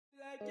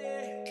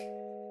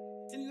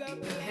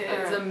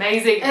It's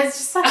amazing. It's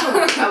just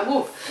like a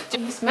wolf.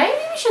 Maybe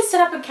we should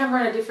set up a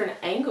camera at a different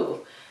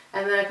angle,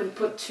 and then I can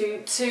put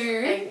two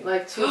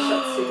shots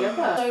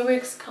together. So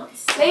we can't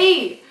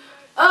see.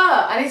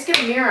 Oh, I need to get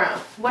a mirror.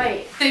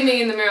 Wait. See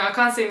me in the mirror. I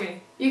can't see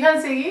me. You can't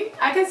see you?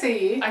 I can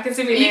see you. I can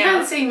see me You now.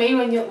 can't see me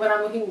when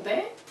I'm looking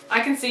there?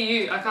 I can see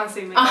you. I can't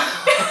see me.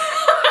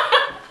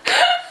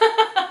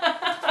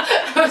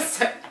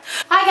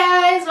 Hi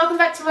guys, welcome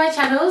back to my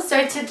channel.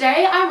 So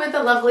today I'm with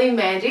the lovely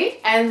Mandy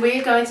and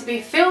we're going to be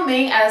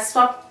filming a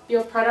swap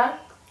your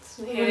products.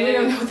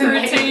 Hair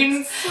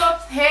routine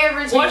swap. Hair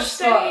routine wash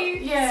swap. day.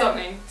 Yeah.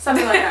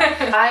 Something like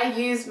that. I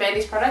use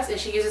Mandy's products and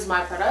she uses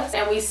my products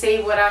and we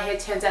see what our hair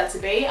turns out to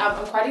be.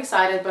 I'm quite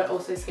excited but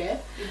also scared.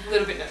 A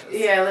little bit nervous.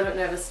 Yeah, a little bit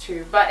nervous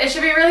too. But it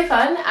should be really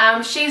fun.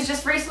 She's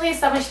just recently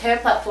established her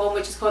platform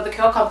which is called the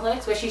Curl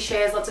Complex, where she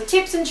shares lots of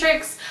tips and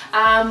tricks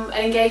and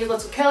engages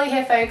lots of curly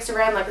hair folks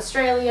around like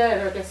Australia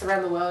and I guess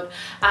around the world.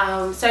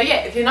 So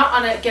yeah, if you're not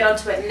on it, get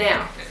onto it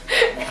now.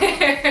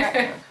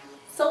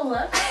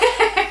 Solar.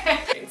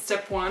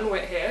 Step 1,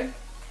 wet hair.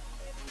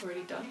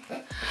 Already done.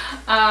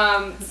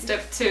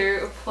 Step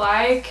 2,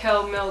 apply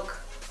curl milk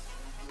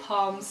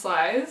palm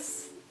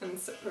size and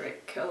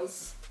separate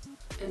curls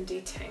and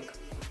detangle.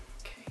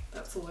 Okay,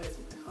 that's always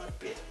my hard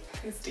bit,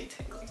 is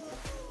detangling.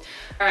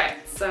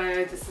 Alright,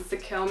 so this is the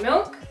curl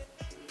milk.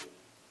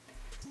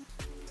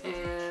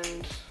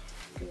 And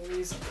I'm going to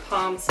use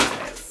palm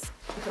size.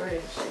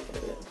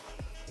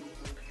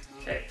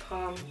 Okay,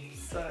 palm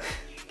size.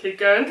 Keep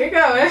going. Keep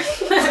going.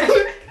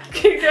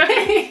 Keep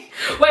going.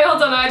 Wait,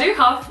 hold on. I do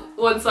half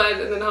one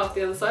side and then half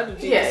the other side.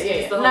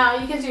 Yeah. No,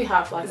 you can do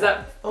half like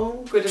that. Is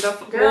that good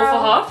enough? Girl. More for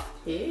half?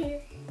 Yeah.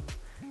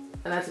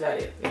 And that's about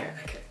it. Yeah.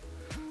 Okay.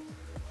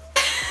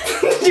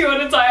 Do you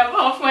want to tie up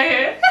half my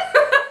hair?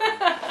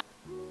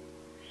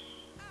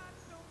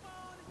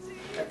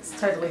 That's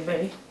totally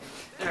me.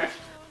 Alright.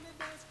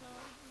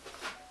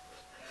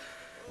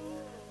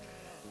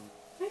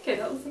 Okay,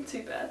 that wasn't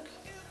too bad.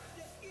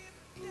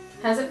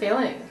 How's it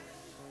feeling?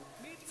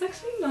 It's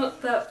actually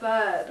not that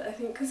bad, I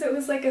think, because it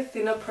was like a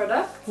thinner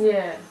product.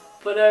 Yeah.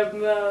 But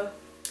I'm a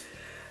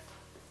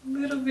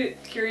little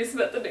bit curious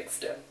about the next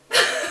step.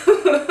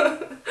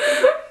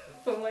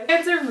 But my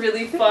hands are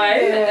really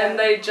fine and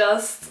they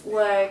just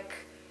like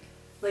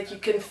you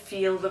can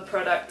feel the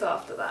product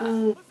after that.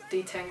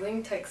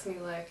 Detangling takes me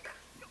like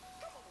a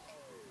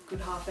good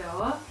half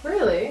hour.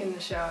 Really? In the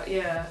shower,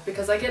 yeah,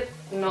 because I get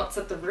knots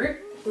at the root.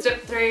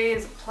 Step 3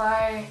 is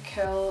apply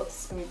curl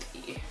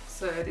smoothie.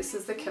 So this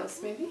is the curl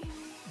smoothie.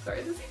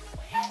 Sorry, this is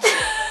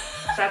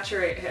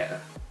saturate hair.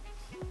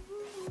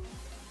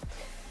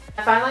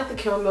 I find like the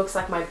curl milk's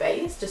like my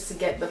base, just to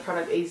get the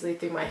product easily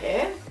through my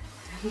hair.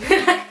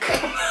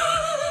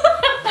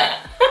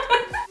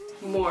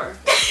 More.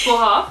 For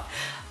half.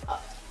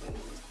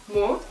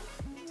 More?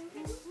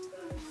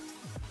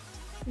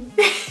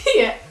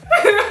 Yeah.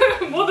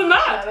 More than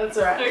that? That's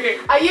alright. Okay.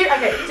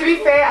 Okay, to be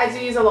fair, I do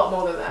use a lot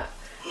more than that.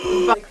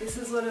 But like this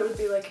is what it would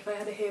be like if I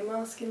had a hair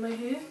mask in my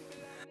hair.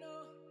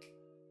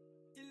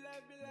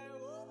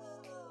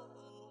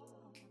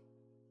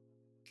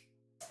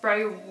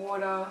 Spray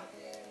water.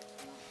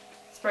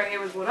 Spray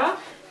hair with water?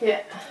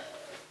 yeah.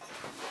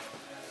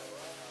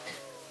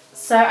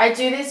 So I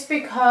do this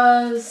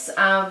because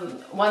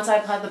once I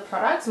apply the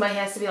products, my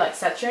hair has to be like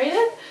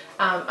saturated.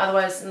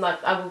 Otherwise,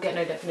 like I will get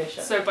no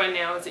definition. So by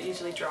now, is it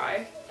usually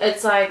dry?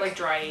 It's like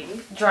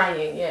drying.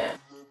 Drying, yeah.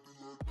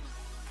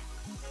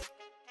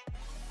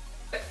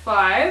 Step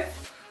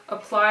 5,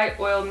 apply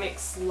oil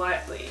mix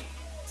lightly.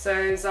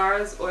 So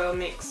Zara's oil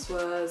mix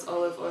was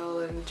olive oil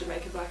and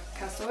Jamaica black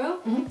castor oil.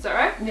 Is that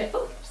right? Yeah.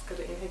 Oh, just got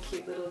it in her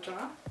cute little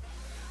jar.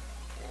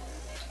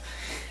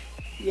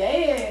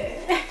 Yeah.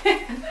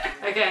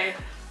 Okay,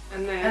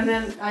 and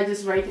then I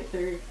just rake it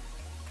through.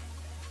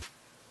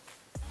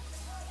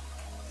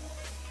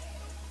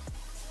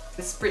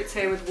 Spritz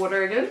hair with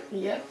water again.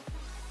 Yep.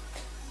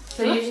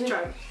 So Oh, usually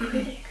dry.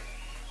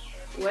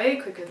 Way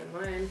quicker than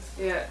mine.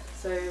 Yeah.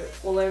 So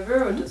all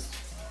over or just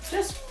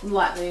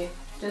lightly,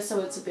 just so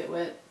it's a bit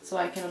wet, so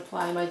I can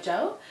apply my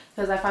gel.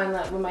 Because I find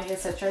that when my hair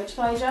saturates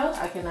by gel,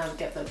 I can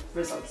get the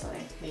results I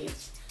need.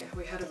 Yeah,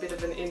 we had a bit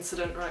of an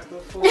incident right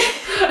before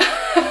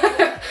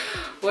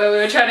where we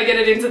were trying to get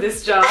it into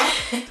this jar.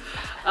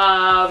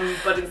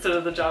 But instead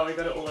of the jar, we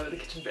got it all over the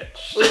kitchen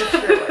bench.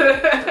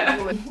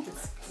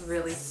 It's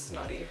really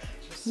snotty.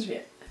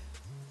 Yeah.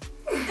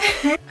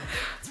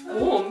 It's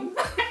warm.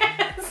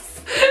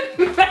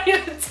 Made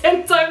it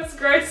 10 times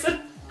grosser.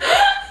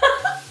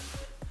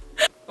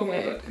 Oh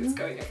my god, it's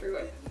going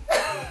everywhere.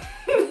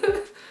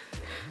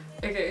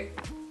 Okay.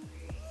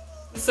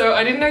 So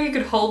I didn't know you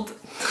could hold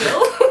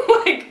still,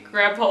 like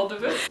grab hold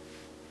of it.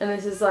 And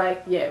this is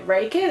like, yeah,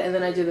 rake it and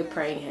then I do the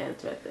praying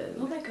hands method.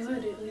 Oh my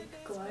god, it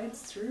like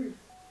glides through.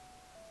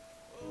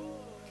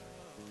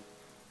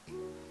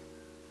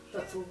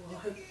 That's a lot.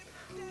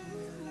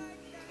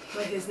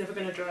 My hair's never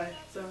gonna dry,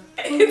 so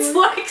it's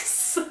like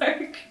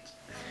soaked.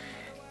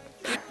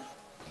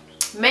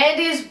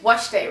 Mandy's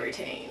wash day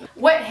routine.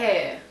 Wet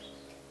hair.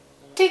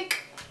 Tick.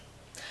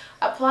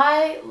 Apply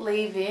apply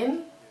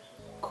leave-in,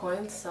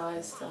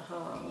 coincide to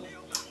harm.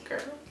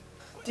 Girl.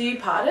 Do you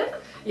part it?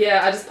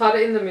 Yeah, I just part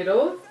it in the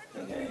middle.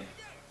 Okay.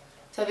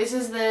 So this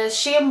is the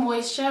Shea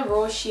Moisture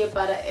Raw Shea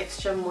Butter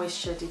Extra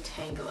Moisture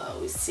Detangler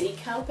with sea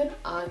kelp and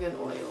argan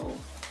oil.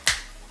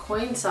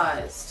 Coin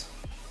sized.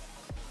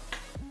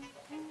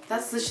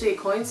 That's literally a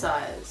coin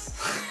size.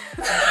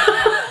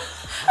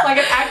 Like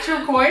an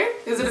actual coin?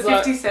 Is it a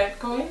 50-cent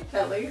coin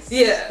at least?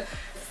 Yeah.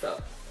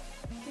 Stop.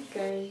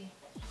 Okay.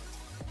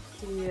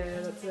 Yeah,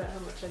 that's about how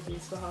much I'd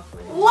use for half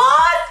my hair.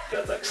 What?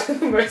 That's actually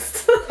the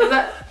most. Is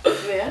that,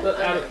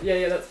 yeah?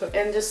 Yeah, that's perfect.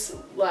 And just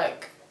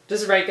like...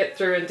 Just rake it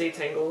through and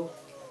detangle.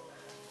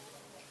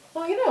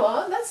 Oh, you know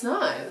what? That's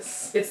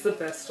nice. It's the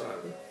best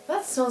one.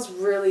 That smells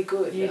really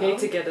good. You need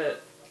to get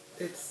it.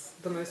 It's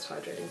the most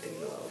hydrating thing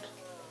in the world.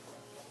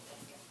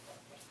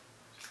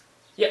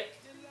 Yep,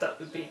 that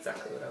would be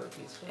exactly what I would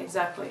use for.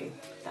 Exactly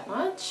that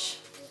much.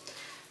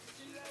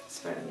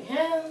 Spread on your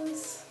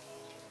hands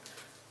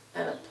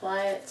and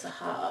apply it to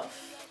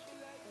half.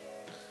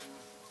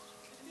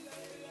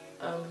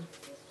 Are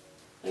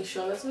you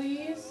sure that's what you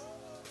use?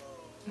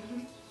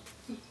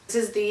 This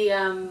is the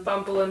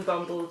Bumble and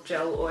Bumble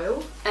Gel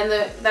Oil. And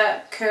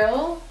that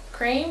curl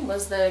cream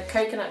was the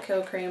coconut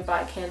curl cream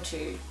by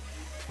Cantu.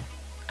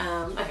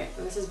 Okay,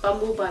 and this is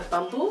Bumble by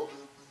Bumble,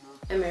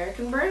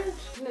 American brand.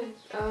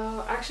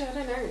 No, actually I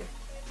don't know.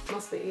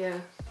 Must be, yeah.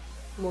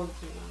 More than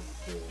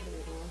that.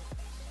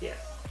 Yeah.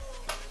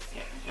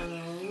 Yeah. And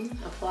then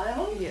apply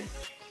on. Yeah.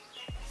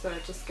 So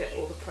just get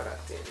all the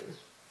product in.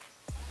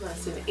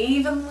 Nice and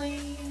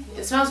evenly.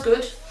 It smells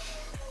good.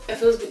 It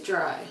feels a bit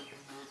dry.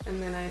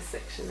 And then I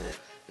section it.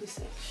 You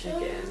section.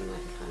 Again,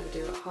 I kind of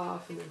do it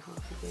half and then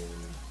half again.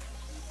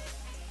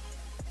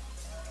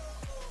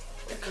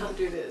 I can't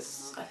do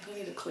this. I think I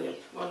need a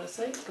clip,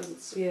 honestly, because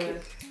it's yeah.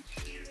 Good.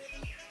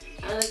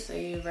 And so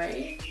you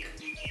rake.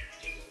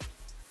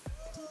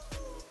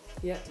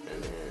 Yep,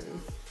 and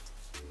then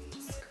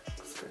just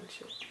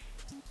scrunch it.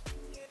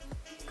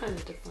 Kind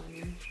of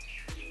defining.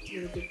 A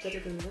little bit better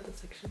than the other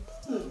sections.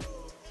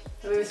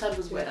 Maybe this side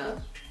was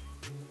wetter.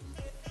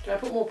 Do I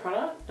put more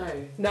product? No.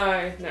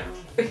 No, no.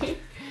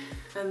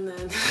 And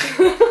then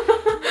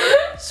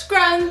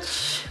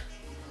scrunch.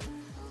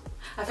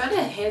 I found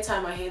a hair tie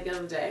in my hair the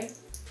other day.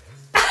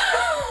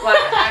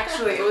 Like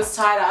actually, it was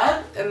tied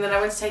up, and then I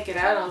went to take it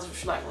out, and I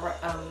was like, what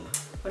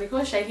do you call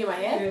it? Shaking my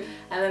hair, yeah.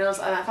 And then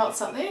and I felt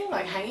something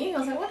like hanging. I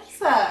was like, what is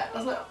that? I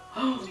was like,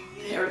 oh,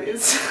 there it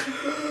is.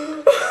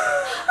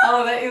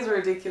 Oh, that is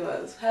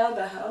ridiculous. How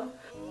the hell?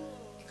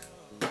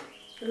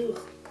 Ooh.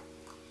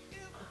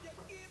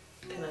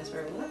 Can I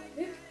spray water?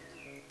 Yeah.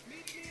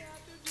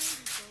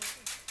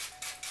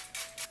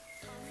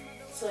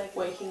 It's like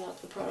waking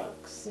up the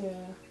products.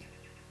 Yeah.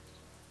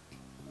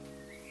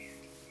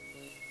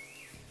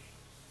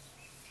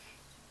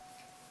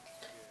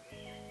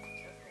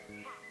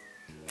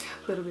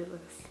 A little bit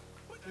less.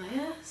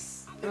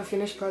 Yes. Our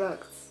finished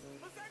products.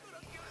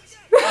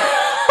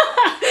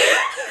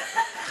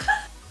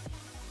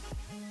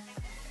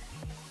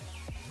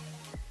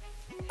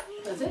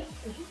 That's it?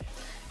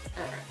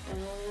 Alright,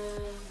 and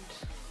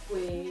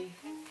we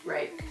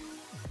rake.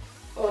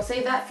 Oh,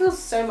 see, that feels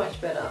so much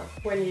better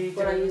when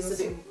I use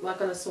the bit,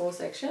 like on a sore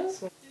section.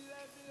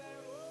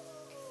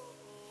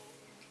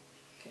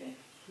 Okay.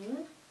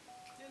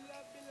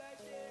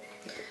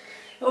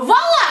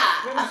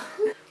 Voila!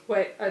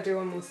 Wait, I do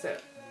one more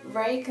step.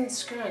 Rake and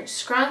scrunch.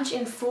 Scrunch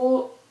in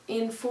four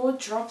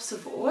drops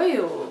of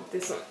oil.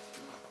 This one.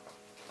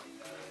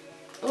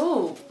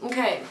 Oh,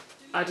 okay.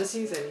 I just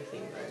use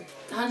anything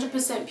though.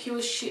 100%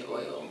 pure shea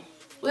oil.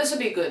 Well, this would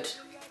be good.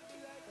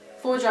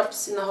 4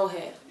 drops in the whole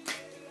hair.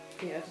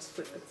 Yeah, just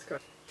flip it.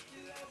 Scrunch.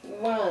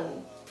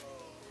 1,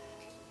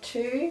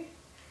 2,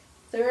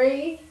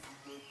 3,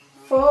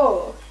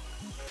 4.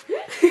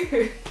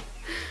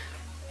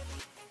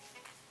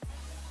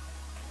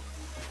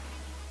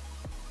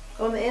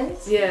 On the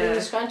ends? Yeah.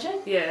 You scrunch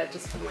it? Yeah,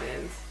 just for my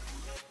ends.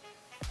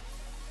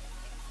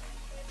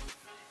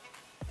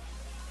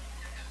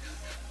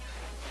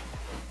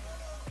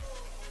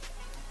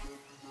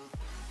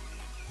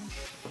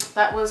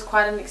 That was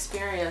quite an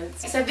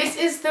experience. So this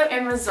is the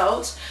end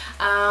result.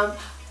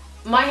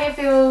 My hair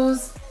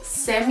feels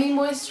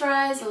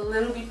semi-moisturized, a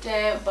little bit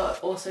damp, but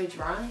also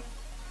dry.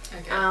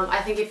 Okay. I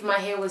think if my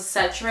hair was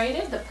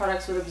saturated, the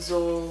products would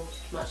absorb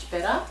much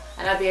better,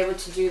 and I'd be able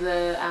to do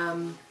the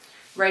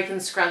rake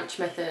and scrunch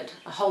method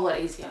a whole lot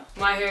easier.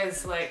 My hair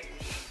is like,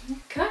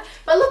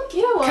 but look,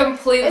 you know what?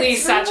 Completely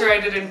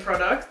saturated in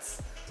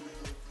products.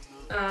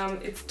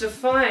 It's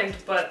defined,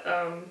 but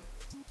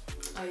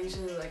I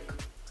usually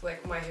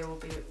like my hair will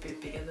be a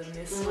bit bigger than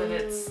this when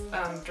it's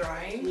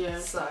drying. Yeah.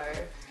 So,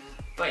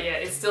 but yeah,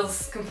 it's still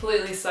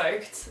completely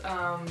soaked.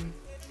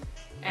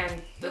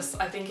 And this,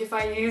 I think if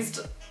I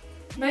used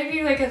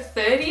maybe like a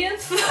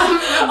 30th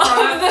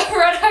of the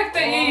product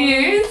that you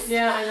use.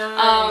 Yeah, I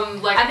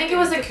know. I think it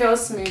was a curl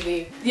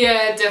smoothie.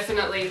 Yeah,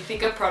 definitely.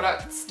 Thicker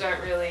products don't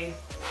really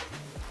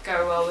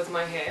go well with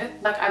my hair.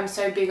 Like I'm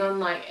so big on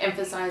like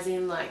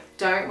emphasizing like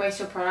don't waste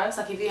your products.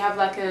 Like if you have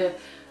like a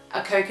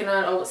a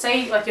coconut, or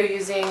say like you're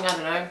using, I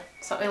don't know,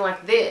 something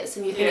like this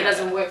and you think it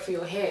doesn't work for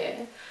your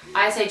hair,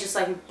 I say just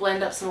like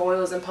blend up some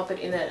oils and pop it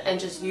in it and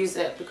just use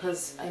it,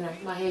 because I know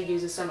my hair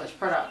uses so much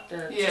product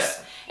and it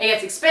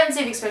gets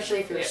expensive, especially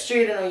if you're a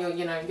student or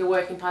you're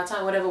working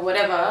part-time,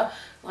 whatever.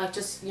 Like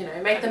just, you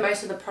know, make the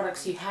most of the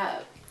products you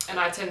have. And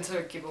I tend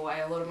to give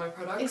away a lot of my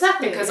products.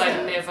 Exactly. Because I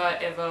never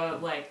ever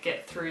like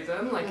get through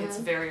them. Like it's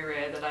very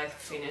rare that I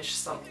finish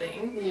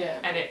something. Yeah.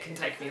 And it can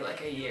take me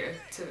like a year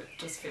to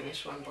just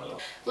finish one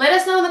bottle. Let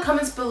us know in the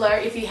comments below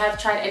if you have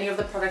tried any of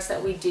the products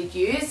that we did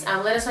use.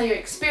 Let us know your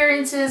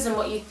experiences and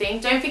what you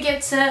think. Don't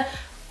forget to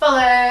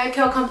follow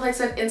Curl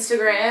Complex on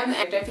Instagram.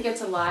 And don't forget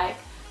to like,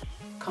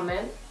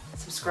 comment,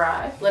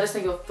 subscribe. Let us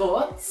know your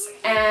thoughts.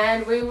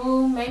 And we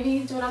will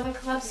maybe do another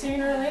collab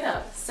sooner or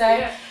later.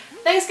 So,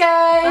 thanks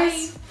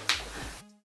guys! Bye.